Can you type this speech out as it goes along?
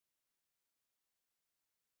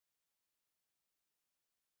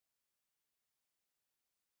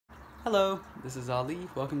Hello, this is Ali.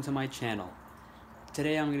 Welcome to my channel.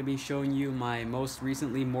 Today I'm going to be showing you my most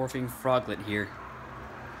recently morphing froglet here.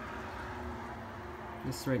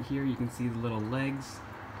 This right here, you can see the little legs.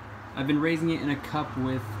 I've been raising it in a cup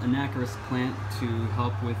with a Anacarus plant to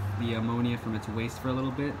help with the ammonia from its waste for a little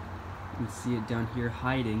bit. You can see it down here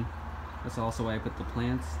hiding. That's also why I put the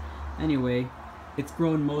plants. Anyway, it's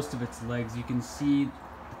grown most of its legs. You can see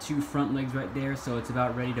two front legs right there, so it's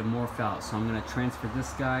about ready to morph out. So I'm going to transfer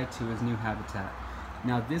this guy to his new habitat.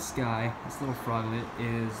 Now this guy, this little froglet,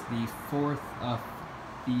 is the fourth of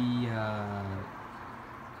the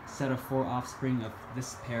set of 4 offspring of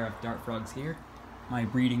this pair of dart frogs here, my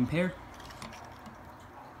breeding pair.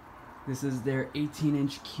 This is their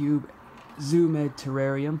 18-inch cube zoo-med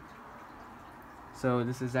terrarium. So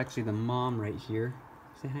this is actually the mom right here.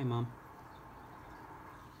 Say hi, Mom.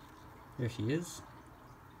 There she is.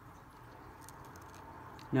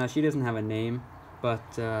 Now, she doesn't have a name,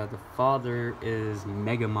 but the father is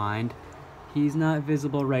Megamind. He's not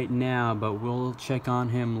visible right now, but we'll check on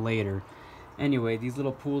him later. Anyway, these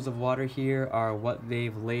little pools of water here are what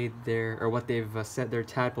they've laid their, or what they've set their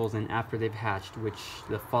tadpoles in after they've hatched, which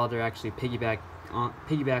the father actually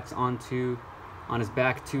piggybacks onto, on his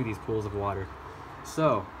back to these pools of water.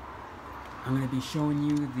 So, I'm going to be showing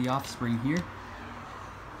you the offspring here.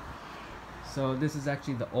 So this is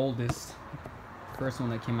actually the oldest. First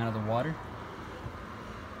one that came out of the water.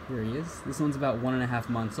 Here he is. This one's about 1.5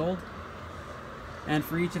 months old. And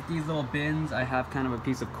for each of these little bins, I have kind of a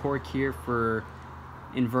piece of cork here for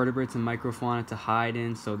invertebrates and microfauna to hide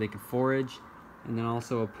in so they can forage. And then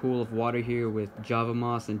also a pool of water here with java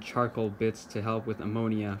moss and charcoal bits to help with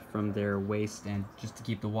ammonia from their waste and just to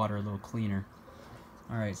keep the water a little cleaner.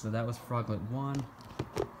 Alright, so that was froglet 1.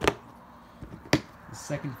 The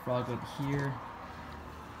second froglet here,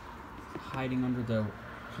 hiding under the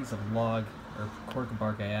piece of log or cork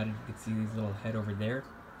bark I added. You can see his little head over there.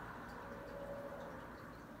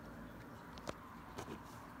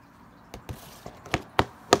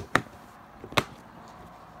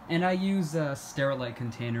 And I use Sterilite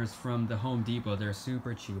containers from the Home Depot. They're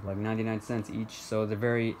super cheap, like 99 cents each, so they're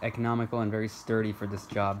very economical and very sturdy for this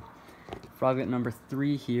job. Froglet number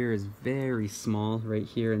 3 here is very small, right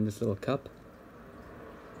here in this little cup.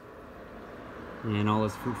 And all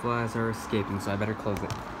his fruit flies are escaping, so I better close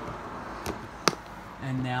it.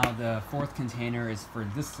 And now the 4th container is for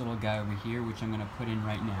this little guy over here, which I'm going to put in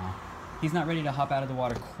right now. He's not ready to hop out of the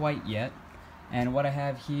water quite yet. And what I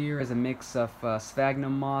have here is a mix of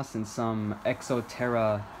sphagnum moss and some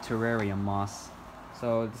Exoterra terrarium moss.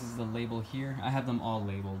 So this is the label here. I have them all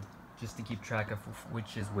labeled, just to keep track of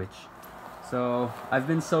which is which. So I've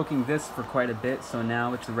been soaking this for quite a bit, so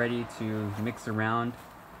now it's ready to mix around.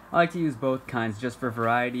 I like to use both kinds just for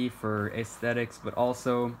variety, for aesthetics, but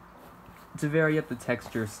also to vary up the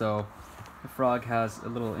texture so the frog has a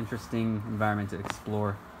little interesting environment to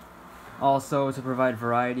explore. Also, to provide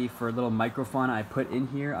variety for little microfauna I put in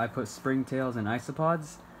here, I put springtails and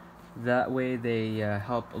isopods. That way they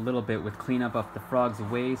help a little bit with cleanup of the frog's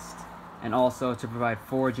waste, and also to provide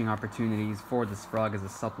foraging opportunities for this frog as a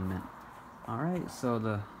supplement. Alright, so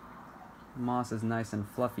the moss is nice and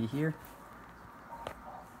fluffy here.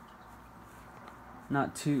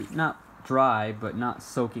 Not dry, but not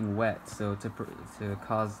soaking wet, so to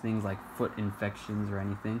cause things like foot infections or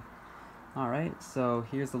anything. Alright, so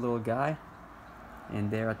here's the little guy, and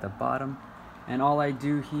there at the bottom. And all I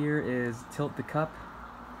do here is tilt the cup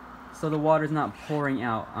so the water's not pouring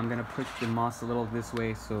out. I'm going to push the moss a little this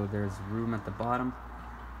way so there's room at the bottom.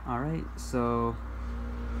 Alright, so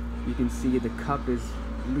you can see the cup is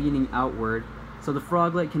leaning outward. So the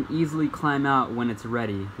froglet can easily climb out when it's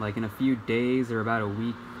ready, like in a few days or about a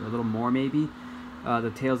week, or a little more maybe.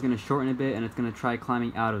 The tail's going to shorten a bit and it's going to try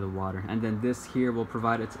climbing out of the water. And then this here will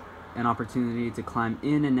provide it an opportunity to climb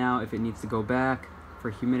in and out if it needs to go back for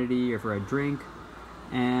humidity or for a drink.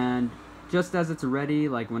 And just as it's ready,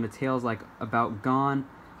 like when the tail's like about gone,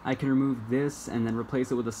 I can remove this and then replace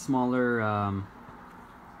it with a smaller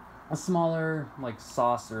like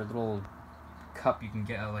sauce or little cup you can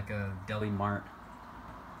get at like a deli mart,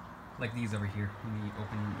 like these over here. Let me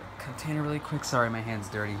open the container really quick. Sorry, my hand's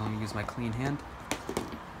dirty. Let me use my clean hand.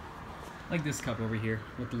 Like this cup over here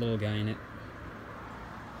with the little guy in it.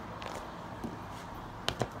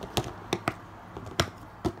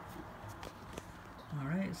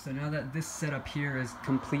 Alright, so now that this setup here is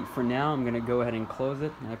complete for now, I'm going to go ahead and close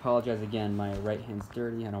it. And I apologize again, my right hand's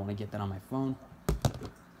dirty. I don't want to get that on my phone.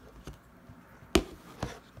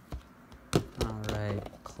 Alright,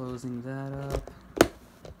 closing that up.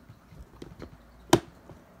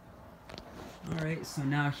 Alright, so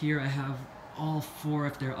now here I have all 4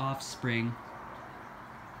 of their offspring.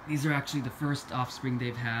 These are actually the first offspring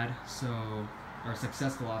they've had, or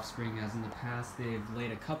successful offspring, as in the past they've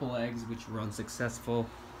laid a couple eggs which were unsuccessful.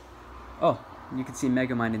 Oh, you can see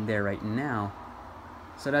Megamind in there right now.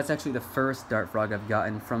 So that's actually the first dart frog I've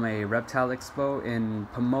gotten from a reptile expo in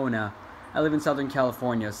Pomona. I live in Southern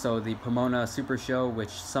California, so the Pomona Super Show, which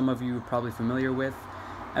some of you are probably familiar with.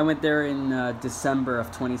 I went there in December of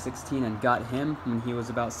 2016 and got him when he was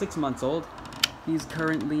about 6 months old. He's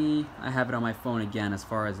currently, I have it on my phone again as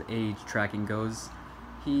far as age tracking goes.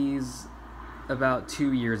 He's about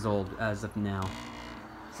 2 years old as of now.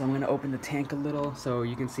 So I'm going to open the tank a little so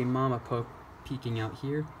you can see Mama peeking out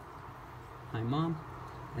here. Hi, Mom.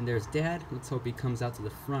 And there's Dad. Let's hope he comes out to the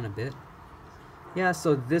front a bit. Yeah,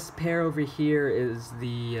 so this pair over here is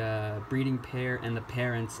the breeding pair and the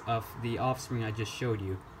parents of the offspring I just showed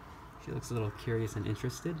you. She looks a little curious and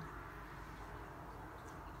interested.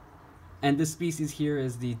 And this species here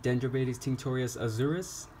is the Dendrobates Tinctorius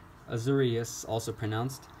Azureus, also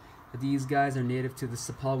pronounced. These guys are native to the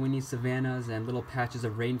Sapalwini savannas and little patches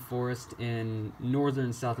of rainforest in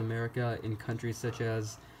northern South America in countries such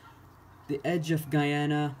as the edge of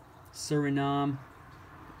Guyana, Suriname,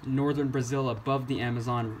 northern Brazil above the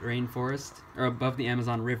Amazon rainforest, or above the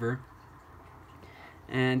Amazon River.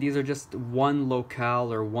 And these are just one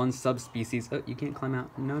locale or one subspecies. Oh, you can't climb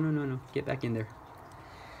out. No. Get back in there.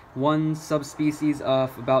 One subspecies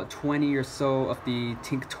of about 20 or so of the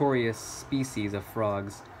Tinctorius species of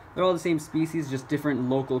frogs. They're all the same species, just different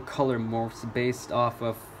local color morphs based off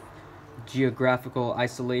of geographical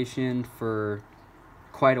isolation for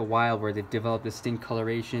quite a while, where they've developed distinct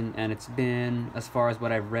coloration, and it's been, as far as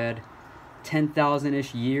what I've read,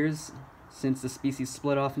 10,000-ish years since the species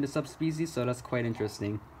split off into subspecies, so that's quite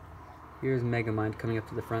interesting. Here's Megamind coming up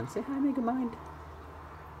to the front. Say hi, Megamind.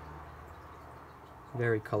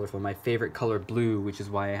 Very colorful. My favorite color, blue, which is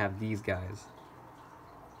why I have these guys.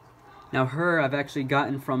 Now her I've actually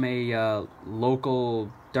gotten from a local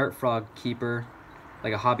dart frog keeper,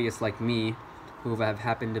 like a hobbyist like me, who I've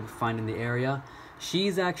happened to find in the area.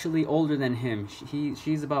 She's actually older than him.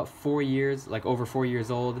 She's about 4 years, like over 4 years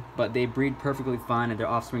old, but they breed perfectly fine and their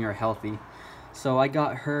offspring are healthy. So I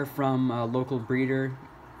got her from a local breeder,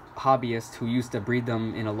 hobbyist, who used to breed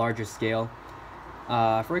them in a larger scale.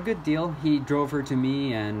 For a good deal. He drove her to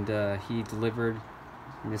me and he delivered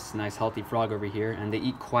this nice healthy frog over here, and they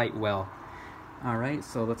eat quite well. Alright,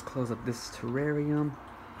 so let's close up this terrarium.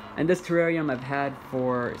 And this terrarium I've had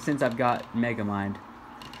since I've got Megamind.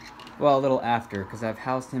 Well, a little after, because I've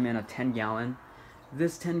housed him in a 10-gallon.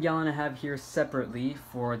 This 10-gallon I have here separately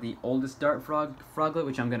for the oldest dart froglet,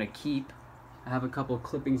 which I'm going to keep. I have a couple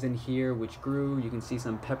clippings in here which grew. You can see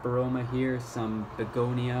some peperoma here, some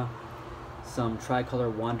begonia, some tricolor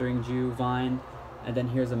wandering Jew vine, and then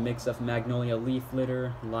here's a mix of magnolia leaf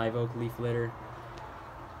litter, live oak leaf litter.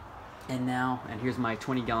 And here's my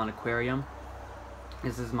 20-gallon aquarium.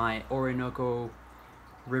 This is my Orinoco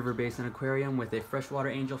River Basin aquarium with a freshwater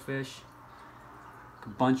angelfish, a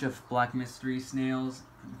bunch of black mystery snails,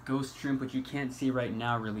 ghost shrimp, which you can't see right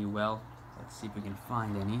now really well. Let's see if we can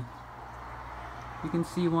find any. You can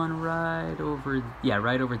see one right over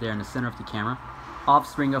there in the center of the camera.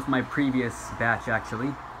 Offspring of my previous batch,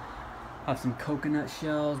 actually. I have some coconut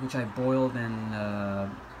shells, which I boiled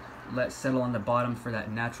and let settle on the bottom for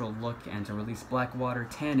that natural look and to release black water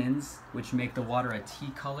tannins, which make the water a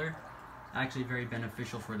tea color. Actually very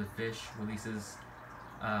beneficial for the fish. Releases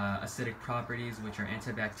acidic properties, which are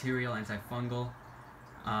antibacterial, antifungal.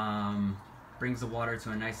 Brings the water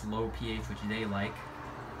to a nice low pH, which they like.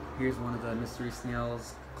 Here's one of the mystery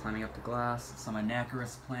snails climbing up the glass. Some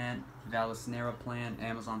Anacharis plant, Vallisnera plant,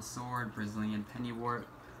 Amazon sword, Brazilian pennywort.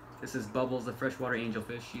 This is Bubbles, the freshwater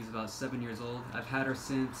angelfish. She's about 7 years old. I've had her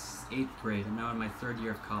since 8th grade. I'm now in my 3rd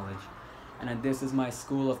year of college. And then this is my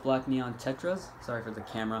school of black neon tetras. Sorry for the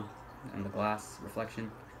camera and the glass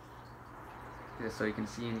reflection. So you can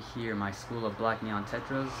see in here my school of black neon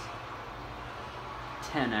tetras.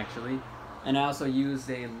 10 actually. And I also used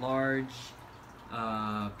a large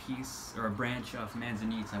piece or a branch of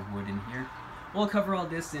manzanita wood in here. We'll cover all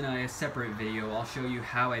this in a separate video. I'll show you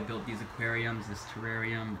how I built these aquariums, this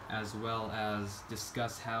terrarium, as well as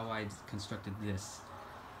discuss how I constructed this.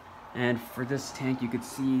 And for this tank, you could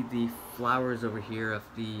see the flowers over here of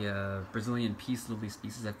the Brazilian peace lily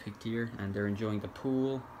species I picked here, and they're enjoying the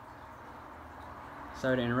pool.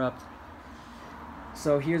 Sorry to interrupt.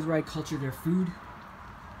 So here's where I culture their food.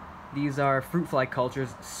 These are fruit fly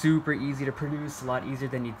cultures, super easy to produce, a lot easier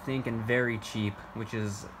than you'd think, and very cheap, which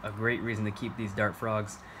is a great reason to keep these dart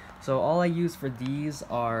frogs. So all I use for these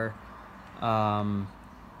are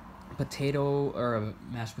potato or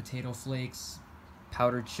mashed potato flakes,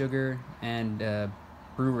 powdered sugar, and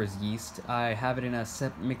brewer's yeast. I have it in a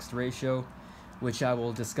set mixed ratio, which I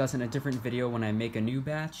will discuss in a different video when I make a new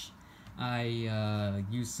batch. I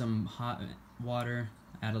use some hot water,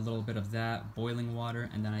 add a little bit of that, boiling water,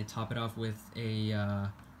 and then I top it off with a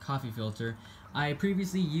coffee filter. I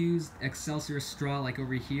previously used Excelsior straw like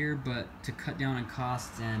over here, but to cut down on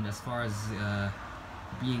costs and as far as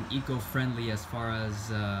being eco-friendly as far as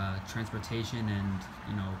transportation and,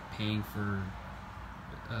 you know, paying for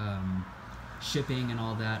shipping and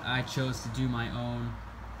all that, I chose to do my own,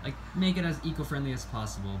 like make it as eco-friendly as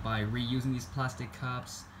possible by reusing these plastic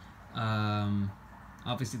cups.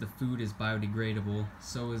 Obviously the food is biodegradable,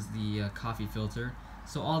 so is the coffee filter.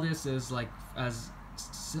 So all this is like as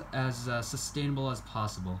sustainable as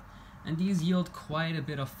possible. And these yield quite a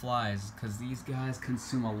bit of flies because these guys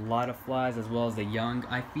consume a lot of flies as well as the young.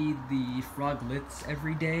 I feed the froglets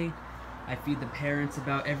every day. I feed the parents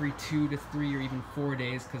about every 2 to 3 or even 4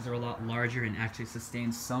 days because they're a lot larger and actually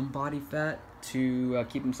sustain some body fat to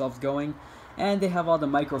keep themselves going. And they have all the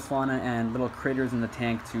microfauna and little critters in the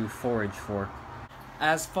tank to forage for.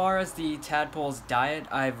 As far as the Tadpoles diet,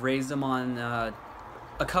 I've raised them on a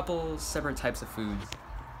couple separate types of foods.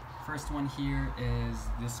 First one here is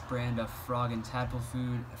this brand of frog and tadpole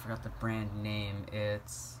food. I forgot the brand name.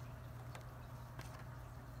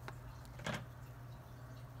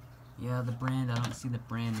 Yeah, the brand, I don't see the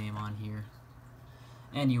brand name on here.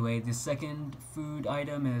 Anyway, the second food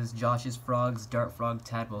item is Josh's Frogs Dart Frog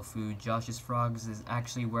Tadpole Food. Josh's Frogs is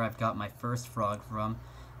actually where I've got my first frog from.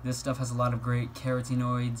 This stuff has a lot of great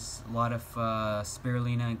carotenoids, a lot of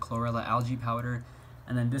spirulina and chlorella algae powder.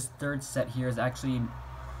 And then this third set here is actually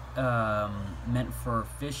meant for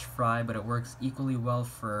fish fry, but it works equally well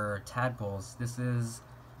for tadpoles. This is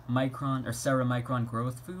micron or ceramicron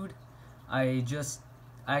growth food. I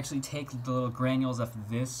actually take the little granules of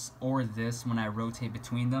this or this when I rotate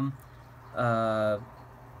between them,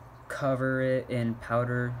 cover it in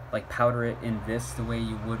powder, like powder it in this the way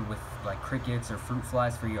you would with like crickets or fruit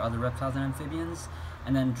flies for your other reptiles and amphibians,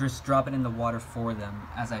 and then just drop it in the water for them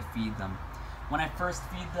as I feed them. When I first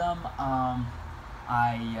feed them,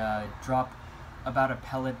 I drop about a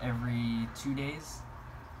pellet every 2 days,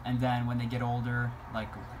 and then when they get older, like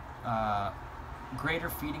greater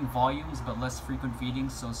feeding volumes but less frequent feeding,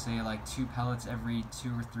 so say like 2 pellets every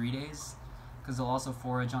 2 or 3 days, because they'll also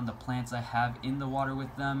forage on the plants I have in the water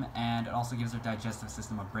with them, and it also gives their digestive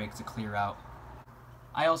system a break to clear out.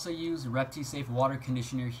 I also use ReptiSafe water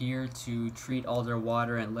conditioner here to treat all their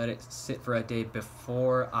water and let it sit for a day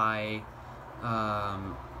before I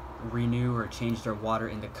renew or change their water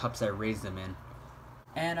in the cups I raise them in.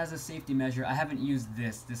 And as a safety measure, I haven't used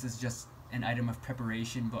this. This is just an item of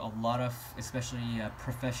preparation, but a lot of, especially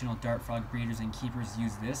professional dart frog breeders and keepers,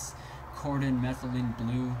 use this. Cordon methylene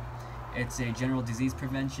blue. It's a general disease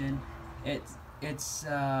prevention. It's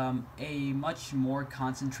a much more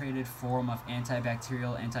concentrated form of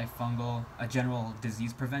antibacterial, antifungal, a general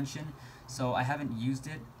disease prevention. So I haven't used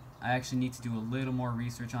it. I actually need to do a little more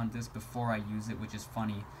research on this before I use it, which is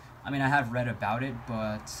funny. I mean, I have read about it,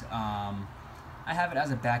 but I have it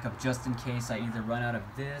as a backup just in case I either run out of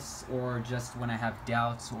this or just when I have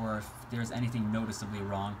doubts or if there's anything noticeably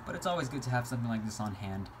wrong. But it's always good to have something like this on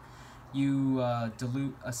hand. You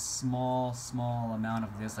dilute a small amount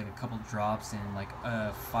of this, like a couple drops, in like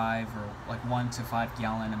a 1 to 5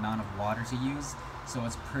 gallon amount of water to use. So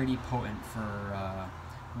it's pretty potent for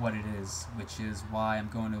what it is, which is why I'm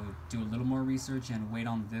going to do a little more research and wait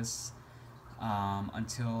on this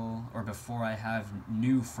until or before I have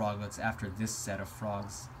new froglets after this set of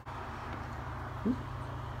frogs.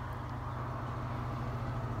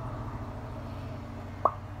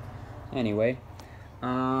 Anyway,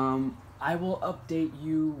 I will update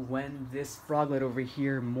you when this froglet over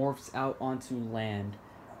here morphs out onto land.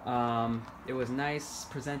 It was nice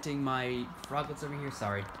presenting my froglets over here.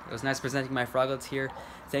 Sorry. It was nice presenting my froglets here.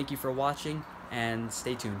 Thank you for watching, and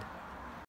stay tuned.